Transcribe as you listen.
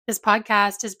This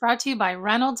podcast is brought to you by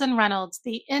Reynolds and Reynolds,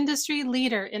 the industry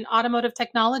leader in automotive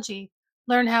technology.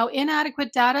 Learn how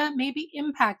inadequate data may be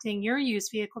impacting your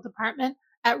used vehicle department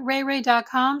at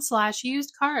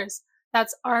rayray.com/used cars.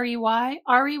 That's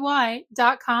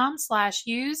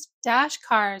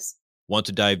REYREY.com/used-cars. Want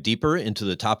to dive deeper into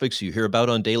the topics you hear about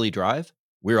on Daily Drive?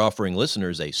 We're offering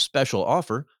listeners a special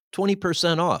offer,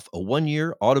 20% off a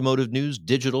 1-year Automotive News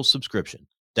digital subscription.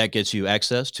 That gets you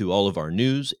access to all of our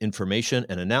news, information,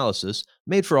 and analysis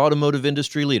made for automotive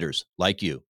industry leaders like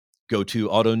you. Go to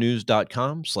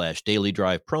autonews.com/Daily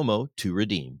Drive promo to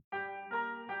redeem.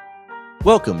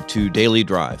 Welcome to Daily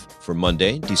Drive for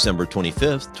Monday, December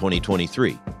 25th,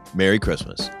 2023. Merry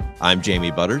Christmas. I'm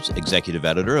Jamie Butters, Executive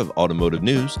Editor of Automotive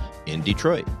News in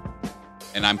Detroit.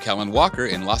 And I'm Kellen Walker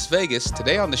in Las Vegas.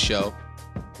 Today on the show,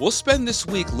 we'll spend this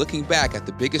week looking back at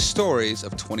the biggest stories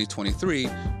of 2023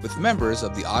 with members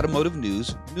of the Automotive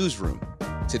News newsroom.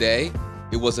 Today,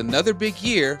 it was another big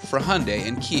year for Hyundai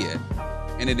and Kia,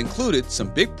 and it included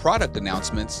some big product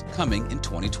announcements coming in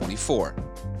 2024.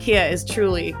 Kia is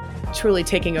truly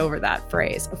taking over that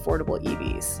phrase, affordable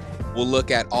EVs. We'll look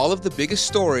at all of the biggest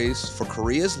stories for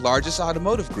Korea's largest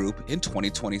automotive group in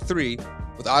 2023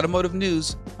 with Automotive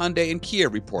News Hyundai and Kia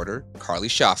reporter Carly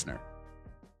Schaffner.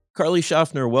 Carly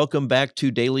Schaffner, welcome back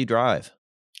to Daily Drive.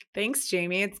 Thanks,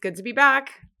 Jamie. It's good to be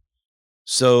back.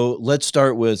 So let's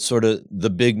start with sort of the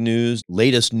big news,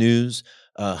 latest news.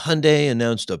 Hyundai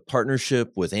announced a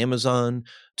partnership with Amazon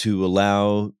to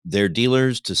allow their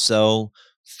dealers to sell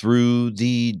through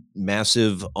the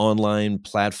massive online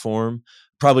platform.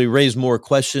 Probably raise more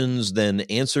questions than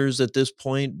answers at this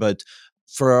point, but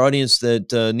for our audience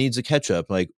that needs a catch up,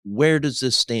 like where does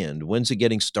this stand? When's it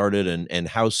getting started, and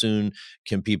how soon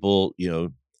can people,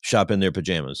 shop in their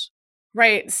pajamas?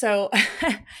 Right. So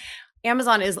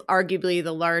Amazon is arguably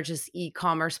the largest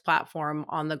e-commerce platform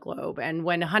on the globe. And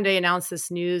when Hyundai announced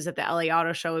this news at the LA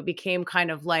Auto Show, it became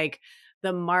kind of like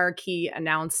the marquee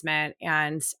announcement.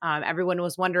 And everyone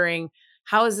was wondering,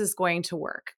 how is this going to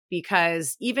work?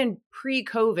 Because even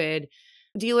pre-COVID,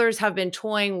 dealers have been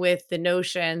toying with the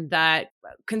notion that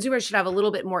consumers should have a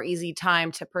little bit more easy time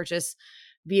to purchase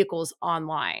vehicles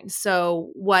online.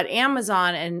 So what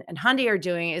Amazon and Hyundai are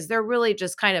doing is they're really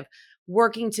just kind of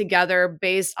working together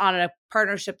based on a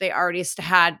partnership they already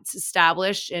had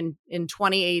established in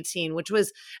 2018, which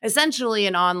was essentially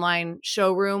an online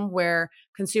showroom where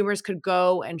consumers could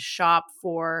go and shop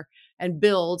for and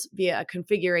build via a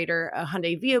configurator a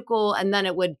Hyundai vehicle, and then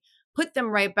it would put them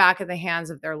right back in the hands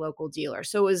of their local dealer.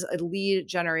 So it was a lead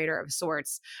generator of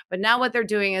sorts. But now what they're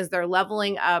doing is they're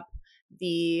leveling up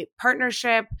the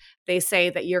partnership. They say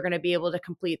that you're going to be able to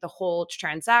complete the whole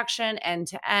transaction end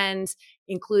to end,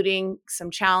 including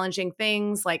some challenging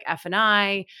things like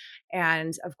F&I.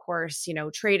 And of course,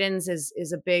 trade-ins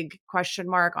is a big question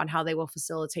mark on how they will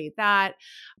facilitate that.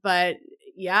 But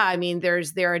yeah, I mean, there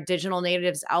are digital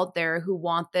natives out there who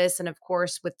want this. And of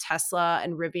course, with Tesla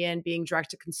and Rivian being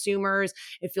direct to consumers,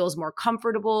 it feels more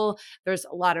comfortable. There's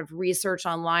a lot of research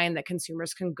online that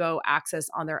consumers can go access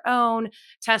on their own.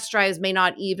 Test drives may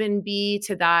not even be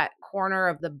to that corner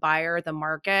of the buyer, the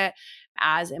market,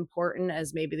 as important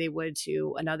as maybe they would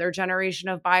to another generation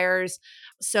of buyers.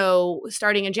 So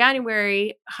starting in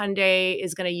January, Hyundai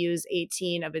is going to use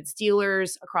 18 of its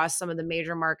dealers across some of the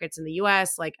major markets in the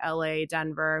US, like LA,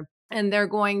 Denver. And they're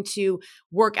going to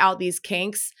work out these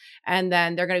kinks, and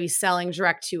then they're going to be selling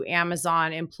direct to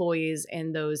Amazon employees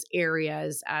in those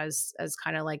areas as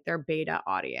kind of like their beta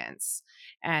audience.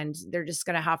 And they're just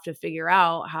going to have to figure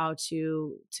out how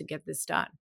to get this done.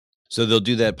 So they'll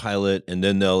do that pilot, and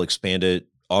then they'll expand it,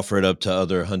 offer it up to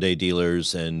other Hyundai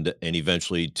dealers, and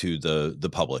eventually to the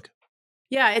public.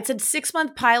 Yeah, it's a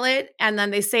 6-month pilot. And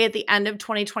then they say at the end of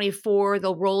 2024,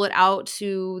 they'll roll it out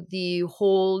to the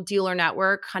whole dealer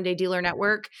network, Hyundai dealer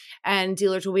network, and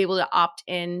dealers will be able to opt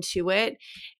into it.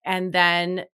 And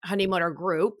then Hyundai Motor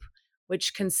Group,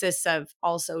 which consists of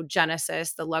also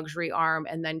Genesis, the luxury arm,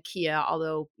 and then Kia,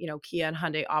 although, Kia and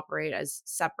Hyundai operate as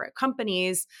separate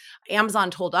companies.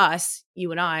 Amazon told us,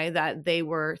 you and I, that they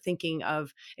were thinking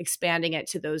of expanding it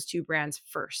to those two brands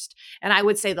first. And I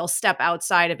would say they'll step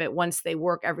outside of it once they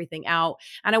work everything out.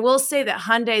 And I will say that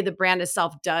Hyundai, the brand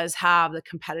itself, does have the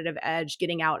competitive edge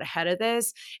getting out ahead of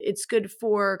this. It's good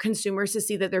for consumers to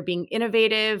see that they're being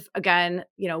innovative. Again,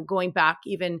 going back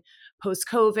even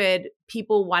post-COVID,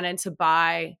 people wanted to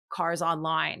buy cars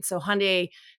online. So Hyundai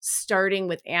starting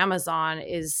with Amazon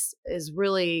is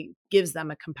really gives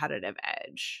them a competitive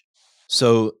edge.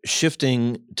 So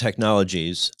shifting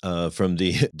technologies from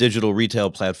the digital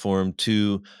retail platform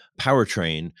to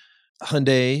powertrain,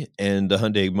 Hyundai and the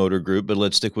Hyundai Motor Group, but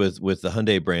let's stick with the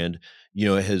Hyundai brand,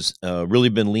 has really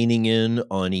been leaning in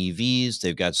on EVs.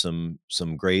 They've got some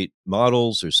great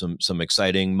models, or some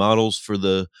exciting models for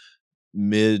the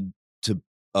mid to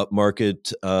up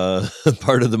market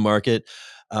part of the market,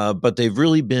 but they've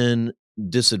really been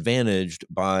disadvantaged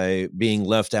by being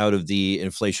left out of the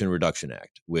Inflation Reduction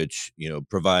Act, which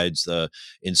provides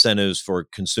incentives for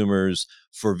consumers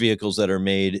for vehicles that are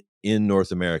made in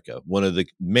North America. One of the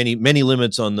many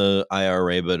limits on the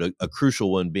IRA, but a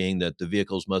crucial one being that the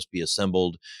vehicles must be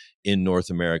assembled in North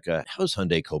America. How's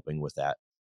Hyundai coping with that?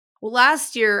 Well,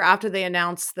 last year, after they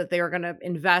announced that they were going to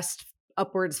invest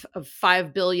upwards of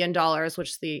 $5 billion,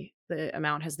 which the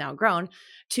amount has now grown,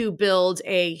 to build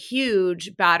a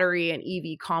huge battery and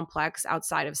EV complex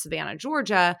outside of Savannah,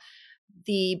 Georgia,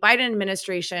 the Biden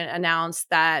administration announced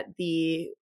that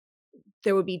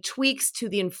there would be tweaks to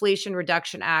the Inflation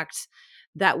Reduction Act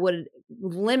that would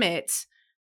limit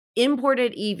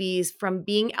imported EVs from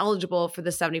being eligible for the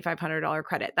 $7,500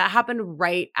 credit. That happened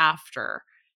right after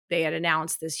they had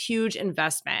announced this huge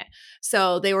investment.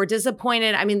 So they were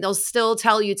disappointed. I mean, they'll still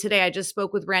tell you today. I just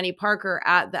spoke with Randy Parker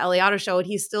at the LA Auto Show, and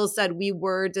he still said, we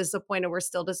were disappointed. We're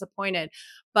still disappointed.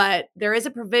 But there is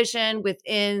a provision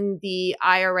within the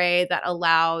IRA that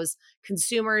allows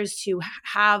consumers to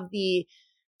have the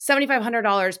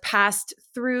 $7,500 passed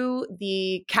through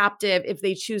the captive if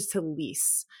they choose to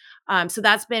lease. So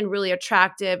that's been really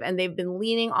attractive, and they've been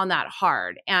leaning on that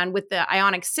hard. And with the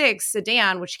Ioniq 6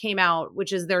 sedan, which came out,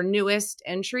 which is their newest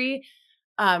entry,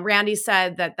 Randy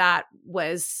said that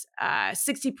was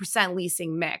 60%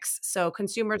 leasing mix. So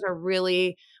consumers are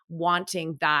really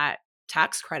wanting that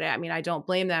tax credit. I mean, I don't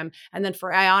blame them. And then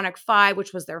for Ioniq 5,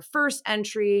 which was their first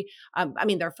entry,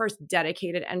 their first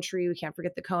dedicated entry, we can't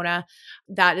forget the Kona,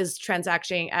 that is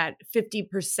transacting at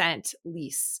 50%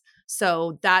 lease.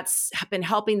 So that's been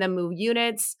helping them move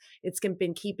units. It's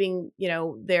been keeping,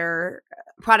 their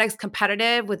products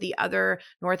competitive with the other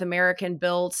North American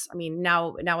builds. I mean,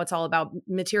 now it's all about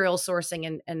material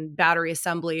sourcing and battery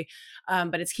assembly,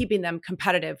 but it's keeping them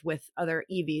competitive with other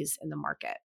EVs in the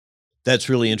market. That's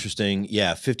really interesting.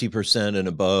 Yeah, 50% and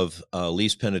above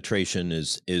lease penetration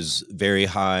is very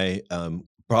high.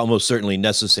 Almost certainly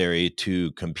necessary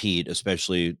to compete,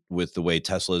 especially with the way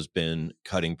Tesla's been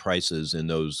cutting prices in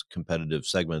those competitive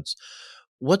segments.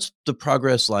 What's the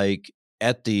progress like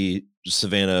at the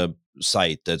Savannah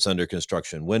site that's under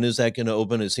construction? When is that going to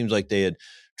open? It seems like they had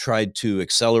tried to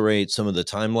accelerate some of the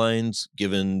timelines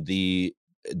given the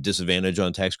disadvantage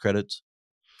on tax credits.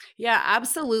 Yeah,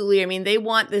 absolutely. I mean, they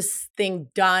want this thing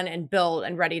done and built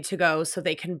and ready to go so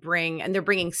they can they're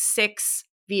bringing 6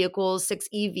 vehicles, 6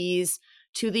 EVs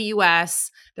to the US.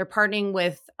 They're partnering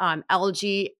with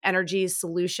LG Energy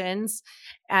Solutions,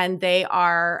 and they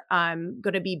are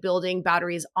going to be building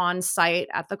batteries on site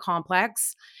at the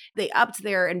complex. They upped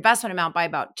their investment amount by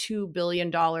about $2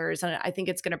 billion, and I think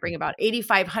it's going to bring about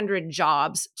 8,500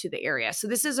 jobs to the area. So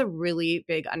this is a really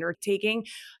big undertaking.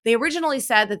 They originally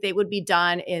said that they would be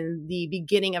done in the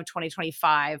beginning of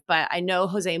 2025, but I know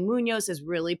Jose Munoz is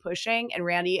really pushing, and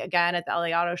Randy, again, at the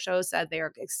LA Auto Show, said they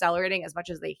are accelerating as much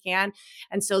as they can.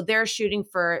 And so they're shooting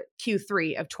for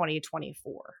Q3 of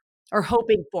 2024, or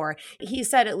hoping for. He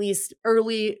said at least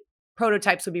early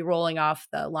prototypes would be rolling off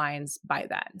the lines by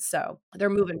then. So they're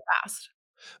moving fast.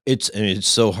 It's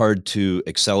so hard to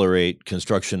accelerate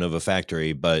construction of a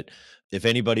factory, but if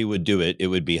anybody would do it, it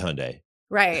would be Hyundai.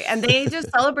 Right. And they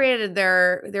just celebrated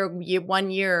their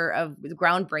 1 year of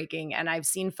groundbreaking. And I've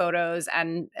seen photos,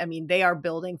 and I mean, they are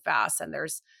building fast, and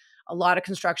there's a lot of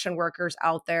construction workers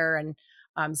out there, and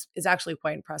it's actually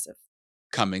quite impressive.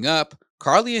 Coming up,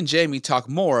 Carly and Jamie talk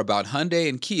more about Hyundai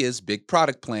and Kia's big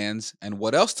product plans and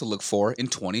what else to look for in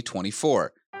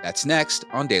 2024. That's next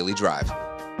on Daily Drive.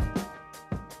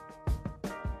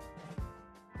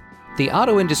 The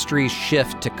auto industry's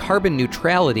shift to carbon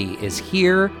neutrality is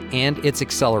here, and it's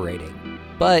accelerating.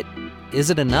 But is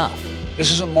it enough?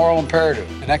 This is a moral imperative,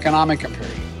 an economic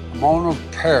imperative, a moment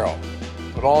of peril,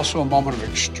 but also a moment of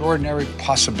extraordinary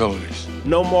possibilities.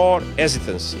 No more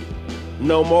hesitancy.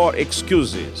 No more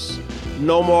excuses.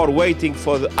 No more waiting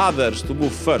for the others to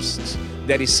move first.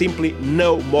 There is simply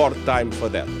no more time for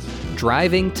that.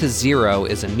 Driving to Zero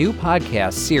is a new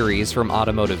podcast series from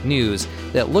Automotive News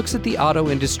that looks at the auto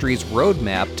industry's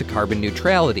roadmap to carbon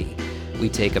neutrality. We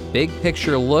take a big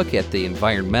picture look at the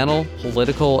environmental,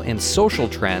 political, and social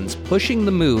trends pushing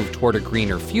the move toward a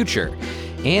greener future.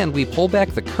 And we pull back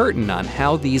the curtain on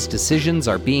how these decisions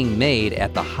are being made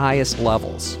at the highest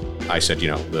levels. I said,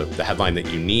 the headline that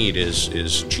you need is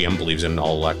GM believes in an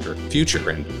all-electric future.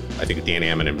 And I think Dan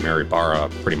Ammon and Mary Barra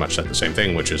pretty much said the same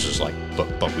thing, which is like,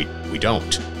 but we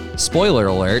don't. Spoiler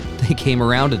alert, they came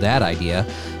around to that idea.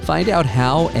 Find out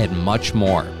how and much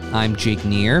more. I'm Jake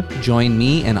Neer. Join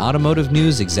me and Automotive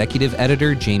News Executive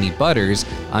Editor Jamie Butters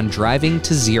on Driving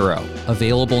to Zero,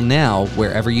 available now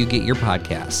wherever you get your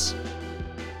podcasts.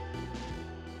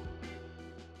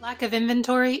 Lack of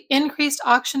inventory, increased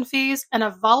auction fees, and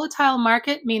a volatile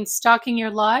market means stocking your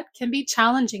lot can be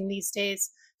challenging these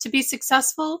days. To be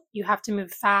successful, you have to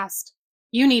move fast.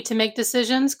 You need to make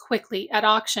decisions quickly at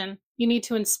auction. You need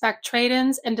to inspect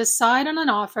trade-ins and decide on an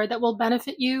offer that will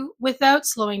benefit you without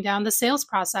slowing down the sales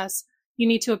process. You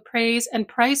need to appraise and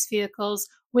price vehicles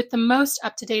with the most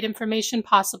up-to-date information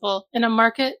possible in a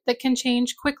market that can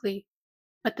change quickly.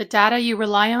 But the data you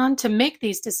rely on to make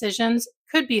these decisions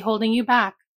could be holding you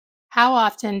back. How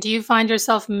often do you find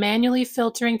yourself manually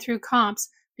filtering through comps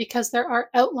because there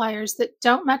are outliers that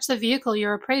don't match the vehicle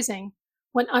you're appraising?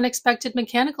 When unexpected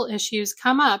mechanical issues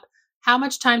come up, how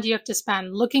much time do you have to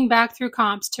spend looking back through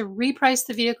comps to reprice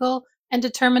the vehicle and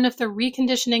determine if the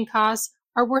reconditioning costs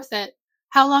are worth it?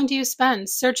 How long do you spend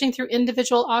searching through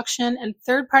individual auction and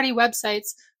third-party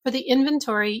websites for the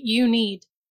inventory you need?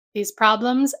 These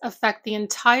problems affect the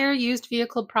entire used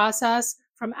vehicle process,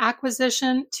 from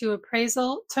acquisition to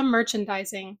appraisal to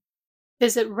merchandising.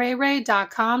 Visit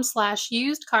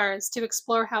rayray.com/used cars to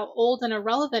explore how old and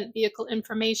irrelevant vehicle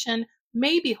information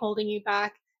may be holding you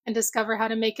back and discover how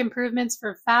to make improvements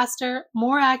for faster,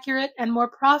 more accurate, and more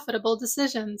profitable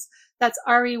decisions. That's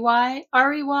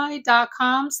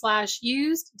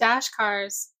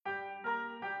rey.com/used-cars.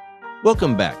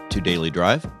 Welcome back to Daily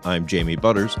Drive. I'm Jamie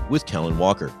Butters with Kellen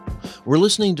Walker. We're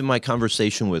listening to my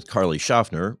conversation with Carly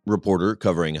Schaffner, reporter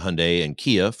covering Hyundai and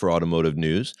Kia for Automotive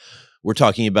News. We're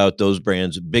talking about those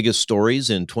brands' biggest stories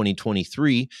in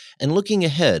 2023 and looking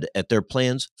ahead at their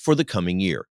plans for the coming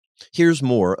year. Here's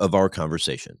more of our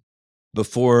conversation.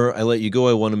 Before I let you go,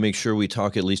 I want to make sure we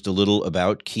talk at least a little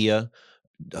about Kia,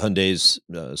 Hyundai's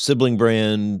sibling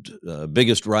brand,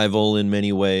 biggest rival in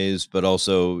many ways, but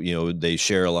also, they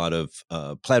share a lot of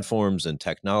platforms and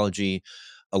technology.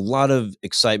 A lot of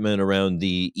excitement around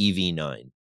the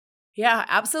EV9. Yeah,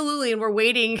 absolutely. And we're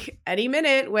waiting any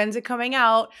minute. When's it coming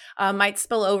out? Might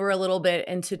spill over a little bit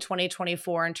into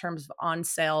 2024 in terms of on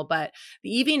sale. But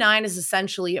the EV9 is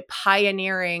essentially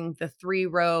pioneering the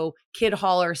 3-row kid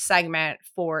hauler segment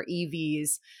for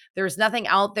EVs. There's nothing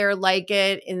out there like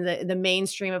it in the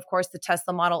mainstream. Of course, the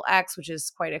Tesla Model X, which is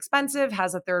quite expensive,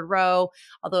 has a 3rd row,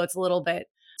 although it's a little bit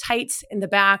tight in the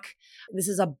back. This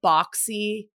is a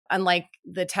boxy. Unlike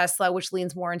the Tesla, which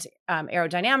leans more into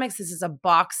aerodynamics, this is a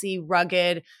boxy,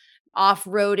 rugged,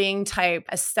 off-roading type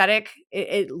aesthetic.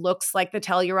 It looks like the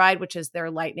Telluride, which is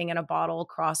their lightning in a bottle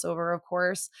crossover, of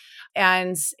course.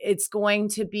 And it's going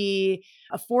to be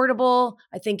affordable.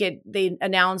 I think they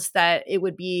announced that it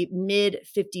would be mid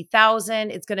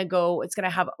 50,000. It's going to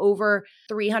have over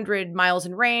 300 miles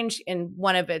in range in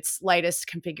one of its lightest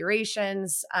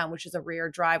configurations, which is a rear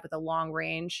drive with a long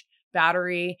range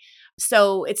battery.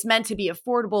 So it's meant to be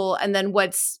affordable. And then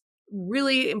what's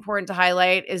really important to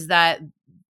highlight is that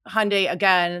Hyundai,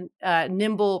 again,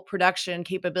 nimble production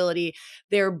capability,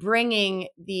 they're bringing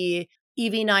the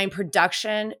EV9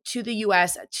 production to the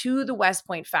US, to the West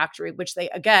Point factory, which they,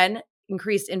 again,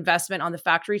 increased investment on the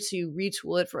factory to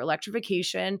retool it for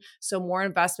electrification. So more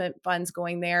investment funds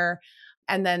going there.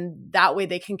 And then that way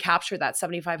they can capture that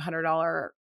 $7,500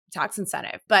 tax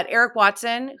incentive. But Eric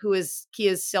Watson, who is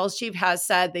Kia's sales chief, has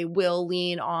said they will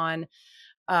lean on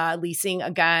leasing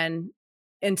again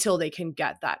until they can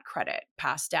get that credit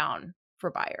passed down for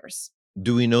buyers.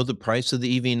 Do we know the price of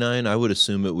the EV9? I would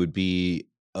assume it would be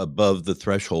above the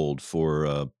threshold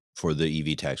for the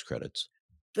EV tax credits.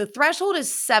 The threshold is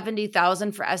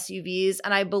 $70,000 for SUVs,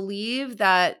 and I believe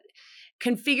that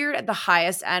configured at the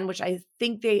highest end, which I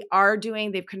think they are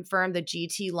doing. They've confirmed the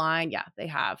GT line. Yeah, they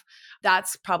have.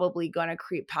 That's probably going to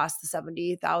creep past the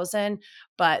 70,000.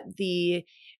 But the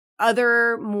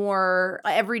other more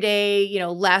everyday,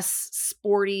 less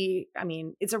sporty, I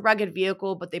mean, it's a rugged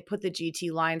vehicle, but they put the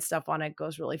GT line stuff on it,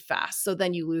 goes really fast. So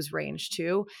then you lose range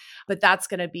too. But that's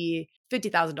going to be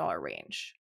 $50,000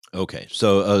 range. Okay,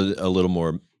 so a little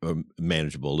more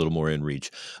manageable, a little more in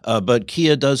reach. But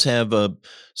Kia does have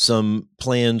some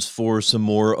plans for some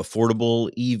more affordable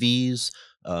EVs,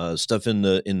 stuff in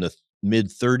the mid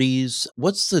 30s.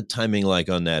 What's the timing like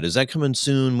on that? Is that coming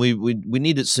soon? We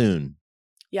need it soon.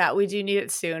 Yeah, we do need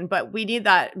it soon, but we need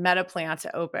that meta plant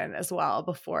to open as well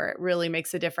before it really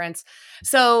makes a difference.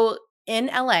 So in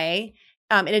LA,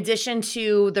 in addition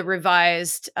to the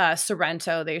revised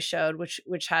Sorento they showed,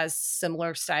 which has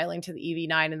similar styling to the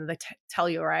EV9 and the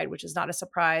Telluride, which is not a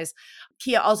surprise,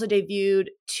 Kia also debuted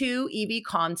 2 EV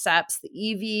concepts,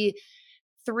 the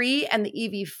EV3 and the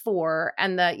EV4.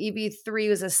 And the EV3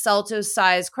 was a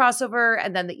Seltos-sized crossover,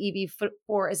 and then the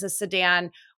EV4 is a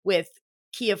sedan with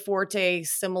Kia Forte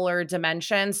similar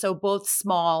dimensions, so both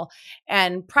small.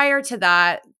 And prior to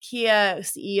that, Kia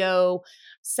CEO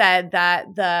said that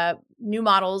the new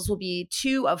models will be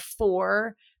 2 of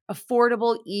 4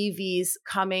 affordable EVs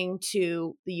coming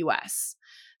to the US.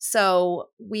 So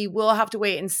we will have to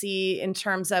wait and see in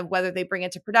terms of whether they bring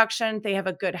it to production. They have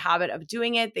a good habit of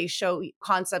doing it. They show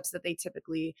concepts that they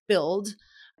typically build.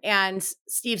 And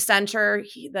Steve Center,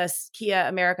 the Kia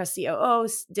America COO,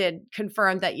 did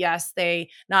confirm that yes, they're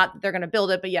going to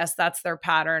build it, but yes, that's their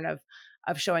pattern of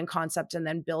showing concept and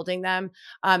then building them.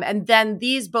 And then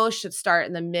these both should start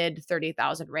in the mid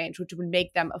 30,000 range, which would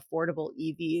make them affordable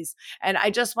EVs. And I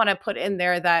just want to put in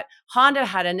there that Honda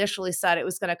had initially said it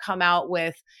was going to come out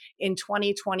with in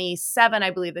 2027, I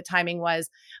believe the timing was,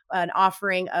 an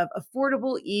offering of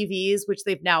affordable EVs, which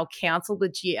they've now canceled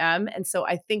with GM. And so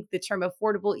I think the term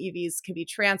affordable EVs can be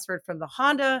transferred from the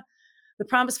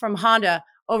promise from Honda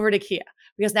over to Kia,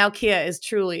 because now Kia is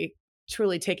truly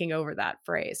taking over that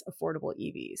phrase, affordable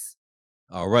EVs.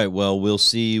 All right. Well, we'll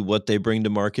see what they bring to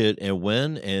market and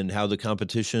when, and how the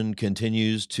competition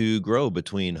continues to grow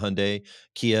between Hyundai,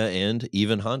 Kia, and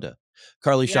even Honda.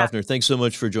 Carly Schaffner, thanks so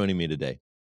much for joining me today.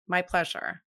 My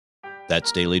pleasure.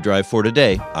 That's Daily Drive for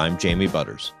today. I'm Jamie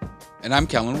Butters. And I'm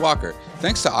Kellen Walker.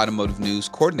 Thanks to Automotive News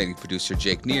coordinating producer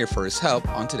Jake Neer for his help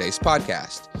on today's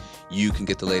podcast. You can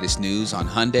get the latest news on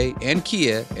Hyundai and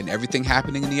Kia and everything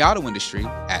happening in the auto industry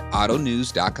at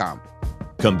autonews.com.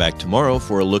 Come back tomorrow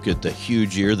for a look at the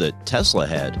huge year that Tesla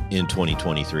had in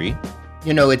 2023.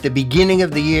 You know, at the beginning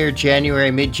of the year,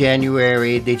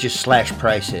 mid-January, they just slashed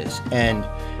prices. And,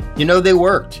 they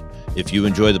worked. If you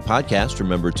enjoy the podcast,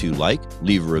 remember to like,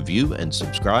 leave a review, and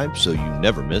subscribe so you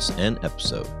never miss an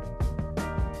episode.